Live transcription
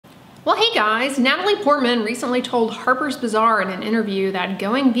Well, hey guys, Natalie Portman recently told Harper's Bazaar in an interview that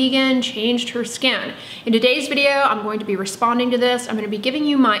going vegan changed her skin. In today's video, I'm going to be responding to this. I'm going to be giving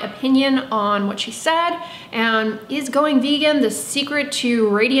you my opinion on what she said, and is going vegan the secret to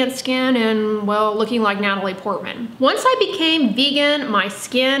radiant skin and, well, looking like Natalie Portman? Once I became vegan, my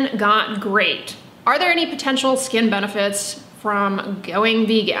skin got great. Are there any potential skin benefits from going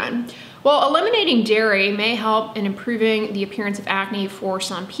vegan? Well, eliminating dairy may help in improving the appearance of acne for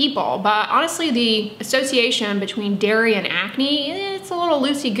some people, but honestly, the association between dairy and acne, it's a little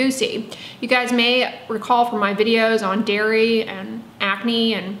loosey-goosey. You guys may recall from my videos on dairy and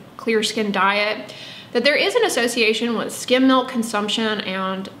acne and clear skin diet that there is an association with skim milk consumption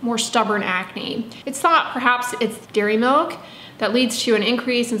and more stubborn acne. It's thought perhaps it's dairy milk that leads to an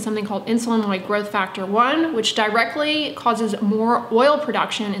increase in something called insulin-like growth factor 1, which directly causes more oil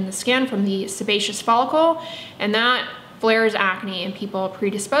production in the skin from the sebaceous follicle, and that flares acne in people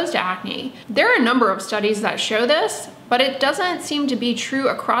predisposed to acne. There are a number of studies that show this, but it doesn't seem to be true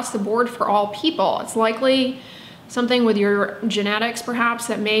across the board for all people. It's likely something with your genetics perhaps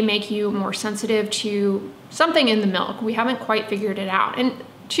that may make you more sensitive to something in the milk. We haven't quite figured it out. And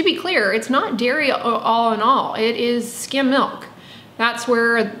to be clear, it's not dairy all in all, it is skim milk. That's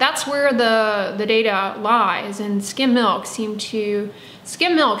where the data lies, and skim milk seems to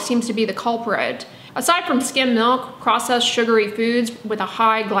be the culprit. Aside from skim milk, processed sugary foods with a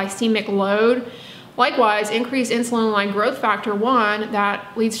high glycemic load likewise increase insulin-like growth factor 1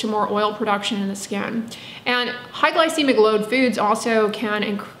 that leads to more oil production in the skin. And high glycemic load foods also can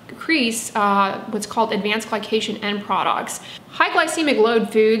increase what's called advanced glycation end products. High glycemic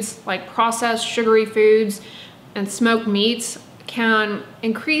load foods like processed sugary foods and smoked meats can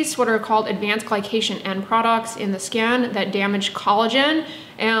increase what are called advanced glycation end products in the skin that damage collagen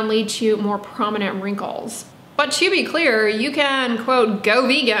and lead to more prominent wrinkles. But to be clear, you can, quote, go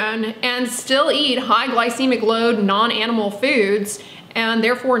vegan and still eat high glycemic load non-animal foods and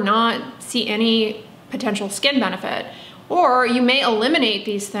therefore not see any potential skin benefit. Or you may eliminate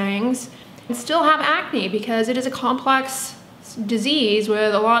these things and still have acne because it is a complex disease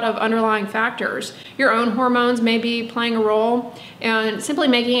with a lot of underlying factors. Your own hormones may be playing a role, and simply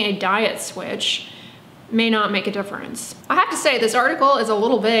making a diet switch may not make a difference. I have to say this article is a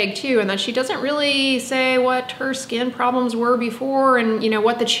little vague too, in that she doesn't really say what her skin problems were before and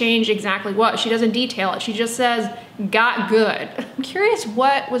what the change exactly was. She doesn't detail it. She just says got good. I'm curious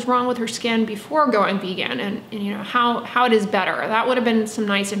what was wrong with her skin before going vegan and how it is better. That would have been some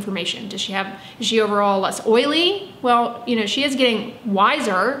nice information. Is she overall less oily? Well, she is getting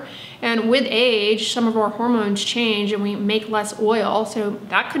wiser, and with age, some of our hormones change and we make less oil, so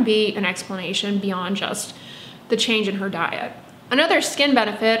that could be an explanation beyond just the change in her diet. Another skin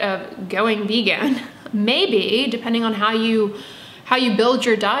benefit of going vegan, maybe, depending on how you build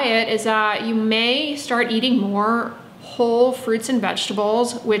your diet, is that you may start eating more whole fruits and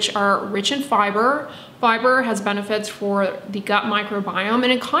vegetables, which are rich in fiber. Fiber has benefits for the gut microbiome,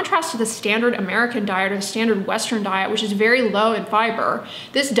 and in contrast to the standard American diet or the standard Western diet, which is very low in fiber,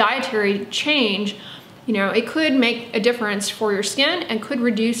 this dietary change, it could make a difference for your skin and could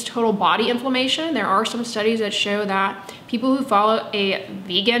reduce total body inflammation. There are some studies that show that people who follow a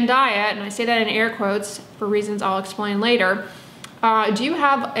vegan diet, and I say that in air quotes for reasons I'll explain later, do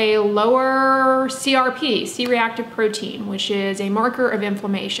have a lower CRP, C-reactive protein, which is a marker of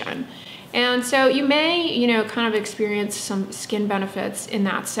inflammation. And so you may, kind of experience some skin benefits in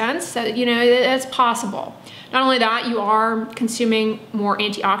that sense. That, it's possible. Not only that, you are consuming more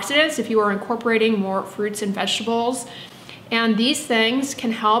antioxidants if you are incorporating more fruits and vegetables. And these things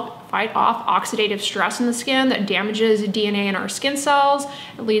can help fight off oxidative stress in the skin that damages DNA in our skin cells.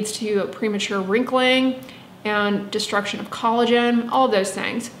 It leads to premature wrinkling and destruction of collagen, all of those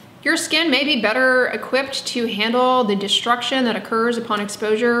things. Your skin may be better equipped to handle the destruction that occurs upon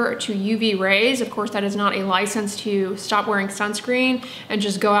exposure to UV rays. Of course, that is not a license to stop wearing sunscreen and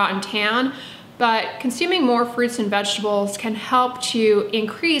just go out and tan, but consuming more fruits and vegetables can help to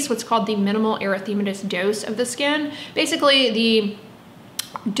increase what's called the minimal erythematous dose of the skin. Basically, the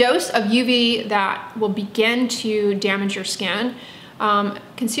dose of UV that will begin to damage your skin.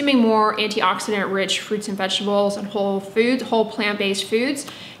 Consuming more antioxidant-rich fruits and vegetables and whole plant-based foods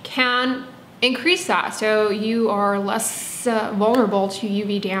can increase that, so you are less vulnerable to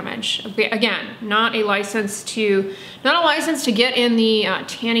UV damage. Again, not a license to get in the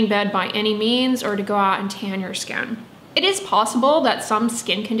tanning bed by any means, or to go out and tan your skin. It is possible that some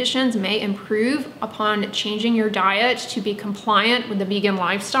skin conditions may improve upon changing your diet to be compliant with the vegan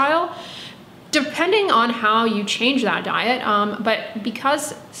lifestyle, depending on how you change that diet. But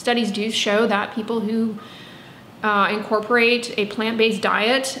because studies do show that people who incorporate a plant-based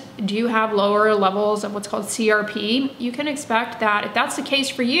diet do have lower levels of what's called CRP, you can expect that if that's the case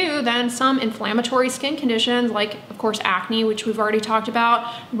for you, then some inflammatory skin conditions like, of course, acne, which we've already talked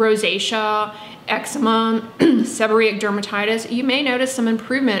about, rosacea, eczema, seborrheic dermatitis, you may notice some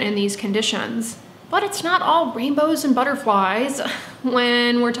improvement in these conditions. But it's not all rainbows and butterflies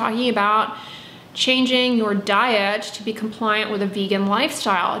when we're talking about changing your diet to be compliant with a vegan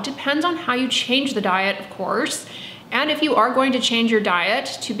lifestyle. It depends on how you change the diet, of course. And if you are going to change your diet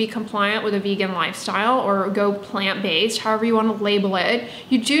to be compliant with a vegan lifestyle or go plant-based, however you want to label it,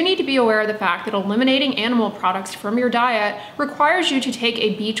 you do need to be aware of the fact that eliminating animal products from your diet requires you to take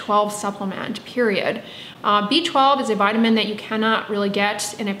a B12 supplement, period. B12 is a vitamin that you cannot really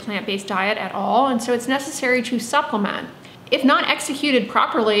get in a plant-based diet at all, and so it's necessary to supplement. If not executed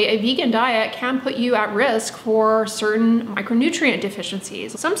properly, a vegan diet can put you at risk for certain micronutrient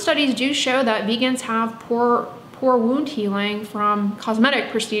deficiencies. Some studies do show that vegans have poor wound healing from cosmetic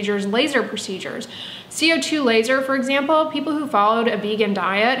procedures, laser procedures. CO2 laser, for example, people who followed a vegan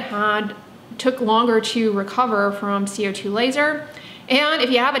diet took longer to recover from CO2 laser. And if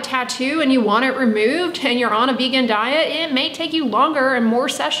you have a tattoo and you want it removed and you're on a vegan diet, it may take you longer and more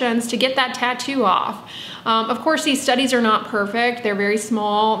sessions to get that tattoo off. Of course, these studies are not perfect. They're very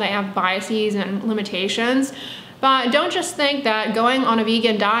small. They have biases and limitations. But don't just think that going on a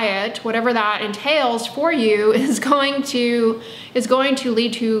vegan diet, whatever that entails for you, is going to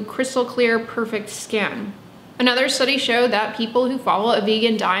lead to crystal clear, perfect skin. Another study showed that people who follow a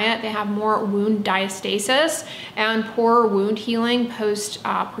vegan diet, they have more wound diastasis and poor wound healing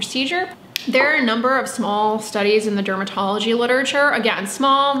post-procedure. There are a number of small studies in the dermatology literature, again,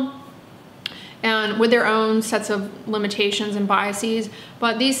 small and with their own sets of limitations and biases,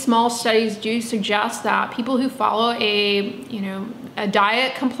 but these small studies do suggest that people who follow a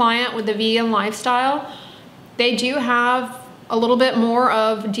diet compliant with the vegan lifestyle, they do have a little bit more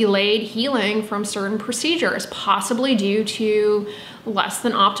of delayed healing from certain procedures, possibly due to less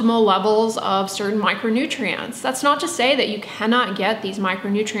than optimal levels of certain micronutrients. That's not to say that you cannot get these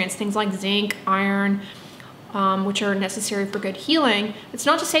micronutrients, things like zinc, iron, which are necessary for good healing. It's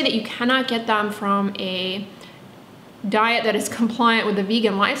not to say that you cannot get them from a diet that is compliant with the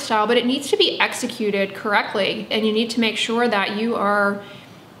vegan lifestyle, but it needs to be executed correctly, and you need to make sure that you are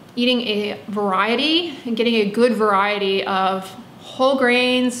eating a variety and getting a good variety of whole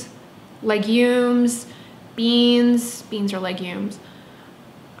grains, legumes, beans are legumes,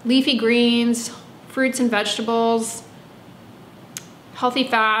 leafy greens, fruits and vegetables, healthy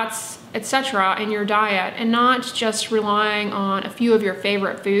fats, etc. in your diet, and not just relying on a few of your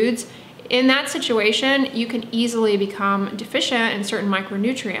favorite foods. In that situation, you can easily become deficient in certain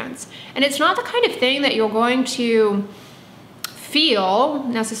micronutrients. And it's not the kind of thing that you're going to feel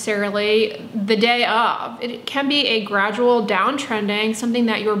necessarily the day of. It can be a gradual downtrending, something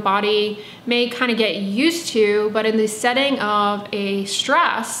that your body may kind of get used to, but in the setting of a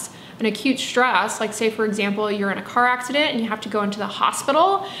stress, an acute stress, like say for example, you're in a car accident and you have to go into the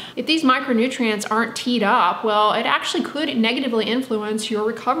hospital, if these micronutrients aren't teed up, well, it actually could negatively influence your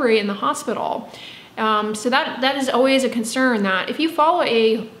recovery in the hospital. So that is always a concern, that if you follow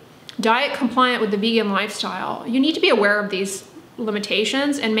a diet compliant with the vegan lifestyle, you need to be aware of these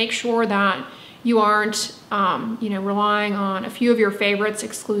limitations and make sure that you aren't relying on a few of your favorites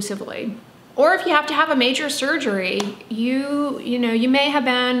exclusively. Or if you have to have a major surgery, you may have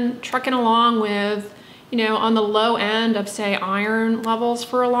been trucking along with, on the low end of, say, iron levels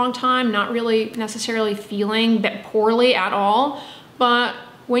for a long time, not really necessarily feeling poorly at all. But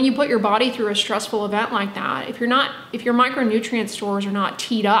when you put your body through a stressful event like that, if your micronutrient stores are not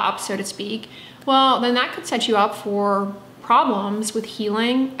teed up, so to speak, well, then that could set you up for problems with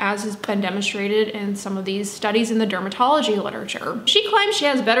healing, as has been demonstrated in some of these studies in the dermatology literature. She claims she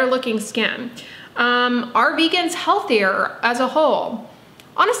has better looking skin. Are vegans healthier as a whole?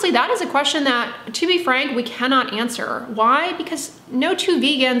 Honestly, that is a question that, to be frank, we cannot answer. Why? Because no two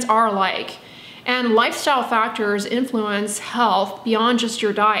vegans are alike, and lifestyle factors influence health beyond just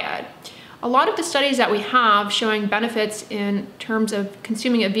your diet. A lot of the studies that we have showing benefits in terms of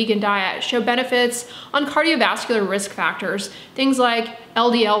consuming a vegan diet show benefits on cardiovascular risk factors. Things like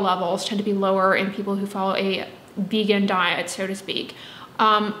LDL levels tend to be lower in people who follow a vegan diet, so to speak.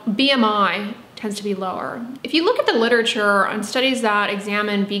 BMI tends to be lower. If you look at the literature on studies that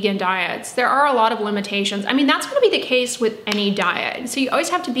examine vegan diets, there are a lot of limitations. I mean, that's going to be the case with any diet. So you always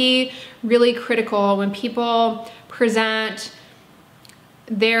have to be really critical when people present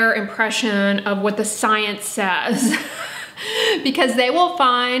their impression of what the science says because they will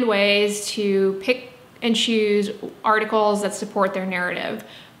find ways to pick and choose articles that support their narrative.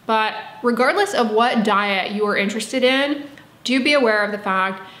 But regardless of what diet you are interested in, do be aware of the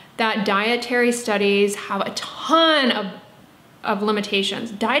fact that dietary studies have a ton of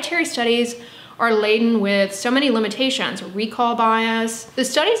limitations. Dietary studies are laden with so many limitations, recall bias. The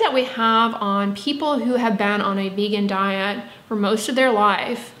studies that we have on people who have been on a vegan diet for most of their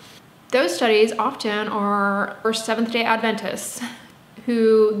life, those studies often are Seventh-day Adventists,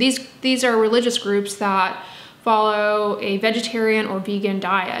 who these are religious groups that follow a vegetarian or vegan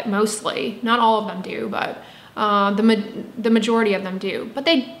diet mostly. Not all of them do, but the majority of them do. But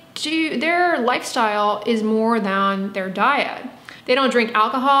their lifestyle is more than their diet. They don't drink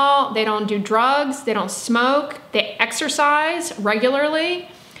alcohol, they don't do drugs, they don't smoke, they exercise regularly,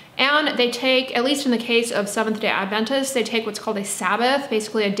 and they take, at least in the case of Seventh-day Adventists, they take what's called a Sabbath,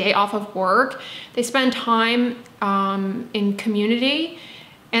 basically a day off of work. They spend time in community,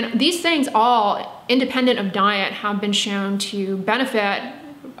 and these things all, independent of diet, have been shown to benefit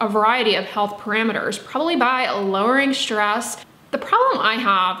a variety of health parameters, probably by lowering stress. The problem I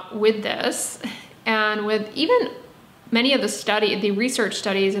have with this, and with even many of the research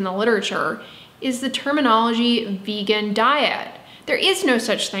studies in the literature, is the terminology vegan diet. There is no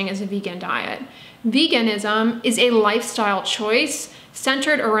such thing as a vegan diet. Veganism is a lifestyle choice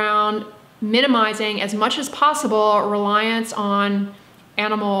centered around minimizing as much as possible reliance on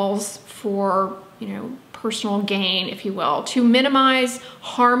animals for, personal gain, if you will, to minimize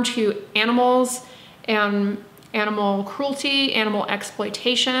harm to animals and animal cruelty, animal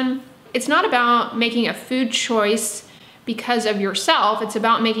exploitation. It's not about making a food choice because of yourself. It's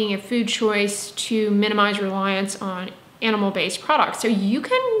about making a food choice to minimize reliance on animal-based products. So you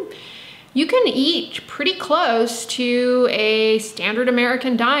can eat pretty close to a standard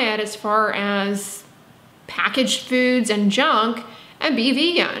American diet as far as packaged foods and junk and be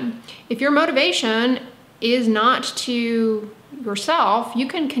vegan. If your motivation is not to yourself, you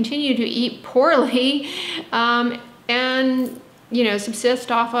can continue to eat poorly and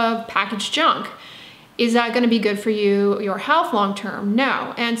subsist off of packaged junk. Is that going to be good for your health long term?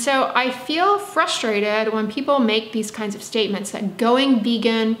 No. And so I feel frustrated when people make these kinds of statements that going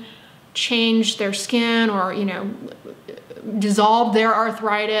vegan changed their skin or, dissolved their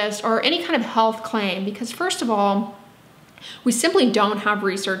arthritis or any kind of health claim, because first of all, we simply don't have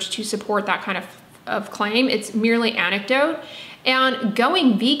research to support that kind of claim. It's merely anecdote. And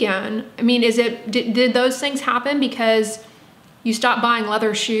going vegan, did those things happen because you stopped buying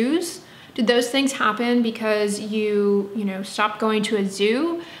leather shoes? Did those things happen because you stopped going to a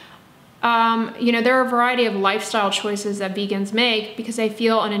zoo? There are a variety of lifestyle choices that vegans make because they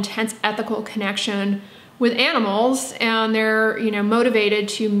feel an intense ethical connection with animals, and they're motivated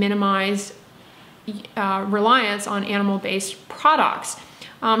to minimize reliance on animal-based products.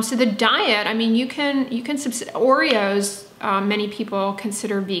 So the diet, you can Oreos. Many people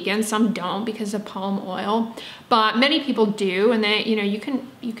consider vegan, some don't because of palm oil, but many people do, and they,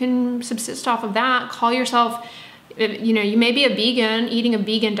 you can subsist off of that. Call yourself, you may be a vegan eating a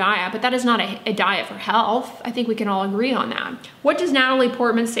vegan diet, but that is not a diet for health. I think we can all agree on that. What does Natalie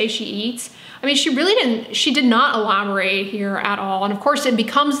Portman say she eats? She did not elaborate here at all, and of course it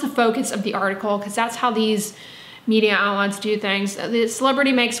becomes the focus of the article because that's how these media outlets do things. The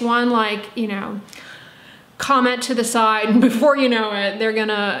celebrity makes one comment to the side, and before you know it, they're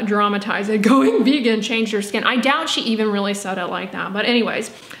gonna dramatize it. Going vegan changed your skin. I doubt she even really said it like that. But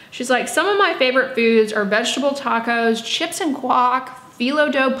anyways, she's like, some of my favorite foods are vegetable tacos, chips and guac,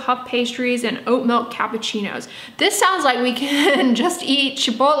 phyllo dough puff pastries, and oat milk cappuccinos. This sounds like we can just eat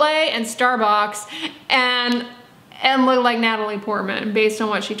Chipotle and Starbucks and look like Natalie Portman based on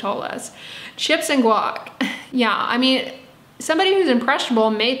what she told us. Chips and guac. Yeah, somebody who's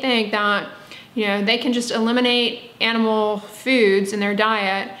impressionable may think that they can just eliminate animal foods in their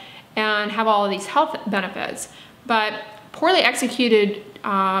diet and have all of these health benefits. But poorly executed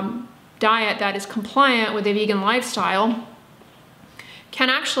diet that is compliant with a vegan lifestyle can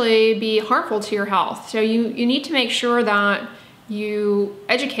actually be harmful to your health. So you need to make sure that you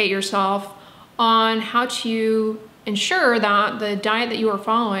educate yourself on how to ensure that the diet that you are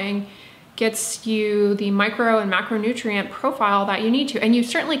following gets you the micro and macronutrient profile that you need to. And you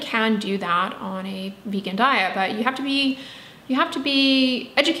certainly can do that on a vegan diet, but you have to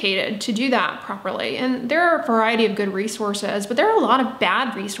be educated to do that properly. And there are a variety of good resources, but there are a lot of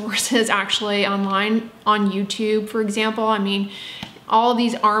bad resources actually online on YouTube, for example. All of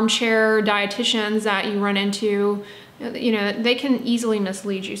these armchair dietitians that you run into, they can easily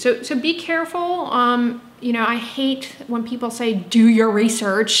mislead you. So be careful. I hate when people say do your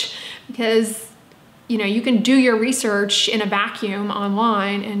research, because you can do your research in a vacuum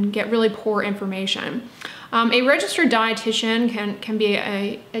online and get really poor information. A registered dietitian can be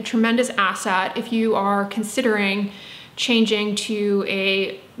a tremendous asset if you are considering changing to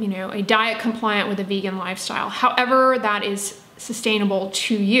a diet compliant with a vegan lifestyle, however that is sustainable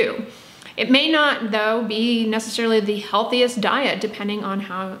to you. It may not, though, be necessarily the healthiest diet depending on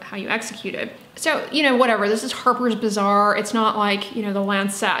how you execute it. So, whatever, this is Harper's Bazaar. It's not like, the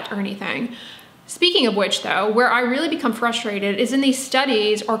Lancet or anything. Speaking of which, though, where I really become frustrated is in these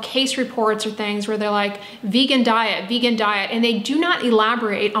studies or case reports or things where they're like, vegan diet, and they do not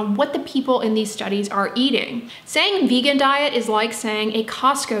elaborate on what the people in these studies are eating. Saying vegan diet is like saying a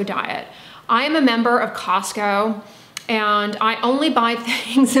Costco diet. I am a member of Costco, and I only buy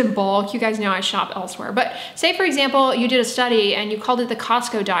things in bulk. You guys know I shop elsewhere. But say, for example, you did a study and you called it the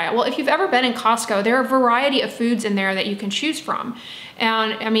Costco diet. Well, if you've ever been in Costco, there are a variety of foods in there that you can choose from.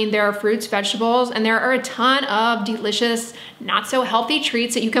 And I mean, there are fruits, vegetables, and there are a ton of delicious, not so healthy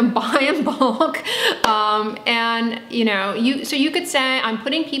treats that you can buy in bulk. So you could say, I'm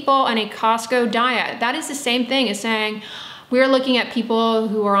putting people on a Costco diet. That is the same thing as saying, we're looking at people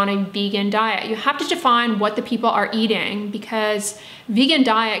who are on a vegan diet. You have to define what the people are eating, because vegan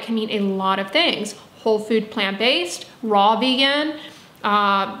diet can mean a lot of things. Whole food, plant-based, raw vegan,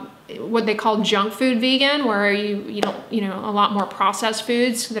 what they call junk food vegan, where you don't, a lot more processed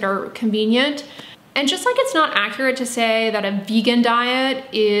foods that are convenient. And just like it's not accurate to say that a vegan diet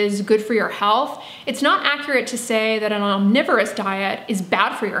is good for your health, it's not accurate to say that an omnivorous diet is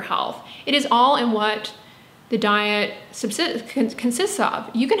bad for your health. It is all in what the diet consists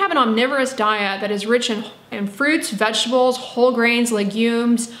of. You can have an omnivorous diet that is rich in fruits, vegetables, whole grains,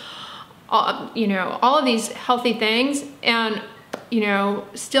 legumes, all of these healthy things, and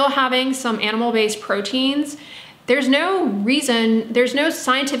still having some animal-based proteins. There's no reason, there's no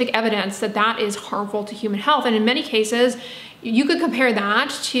scientific evidence that that is harmful to human health. And in many cases, you could compare that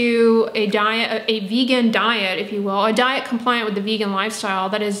to a diet, a vegan diet, if you will, a diet compliant with the vegan lifestyle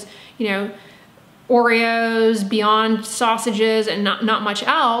that is, Oreos, Beyond sausages, and not much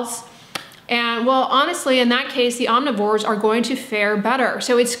else. And well, honestly, in that case, the omnivores are going to fare better.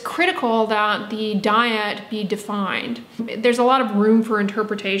 So it's critical that the diet be defined. There's a lot of room for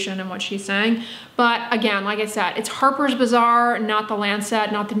interpretation in what she's saying. But again, like I said, it's Harper's Bazaar, not the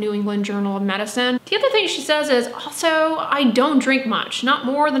Lancet, not the New England Journal of Medicine. The other thing she says is also, I don't drink much, not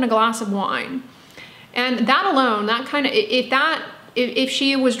more than a glass of wine. And that alone, that kind of, if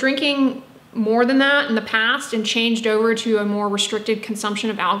she was drinking more than that in the past and changed over to a more restricted consumption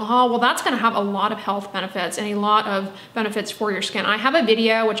of alcohol, well, that's going to have a lot of health benefits and a lot of benefits for your skin. I have a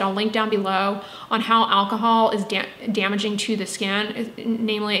video, which I'll link down below, on how alcohol is damaging to the skin,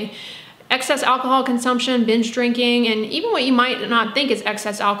 namely excess alcohol consumption, binge drinking, and even what you might not think is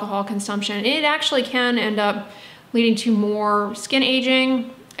excess alcohol consumption. It actually can end up leading to more skin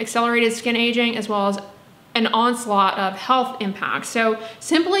aging, accelerated skin aging, as well as an onslaught of health impacts. So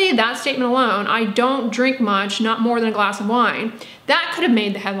simply that statement alone, I don't drink much, not more than a glass of wine, that could have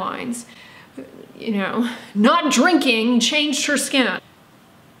made the headlines. Not drinking changed her skin.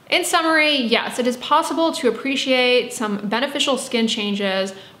 In summary, yes, it is possible to appreciate some beneficial skin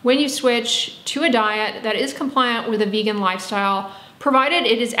changes when you switch to a diet that is compliant with a vegan lifestyle, provided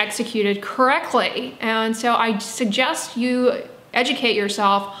it is executed correctly. And so I suggest you educate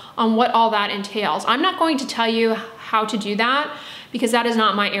yourself on what all that entails. I'm not going to tell you how to do that because that is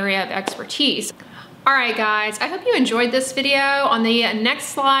not my area of expertise. All right, guys, I hope you enjoyed this video. On the next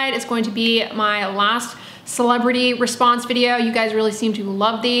slide is going to be my last celebrity response video. You guys really seem to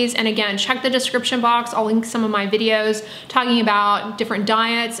love these. And again, check the description box. I'll link some of my videos talking about different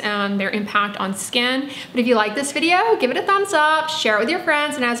diets and their impact on skin. But if you like this video, give it a thumbs up, share it with your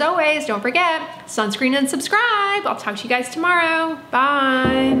friends. And as always, don't forget, sunscreen and subscribe. I'll talk to you guys tomorrow.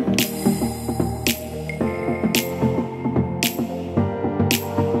 Bye.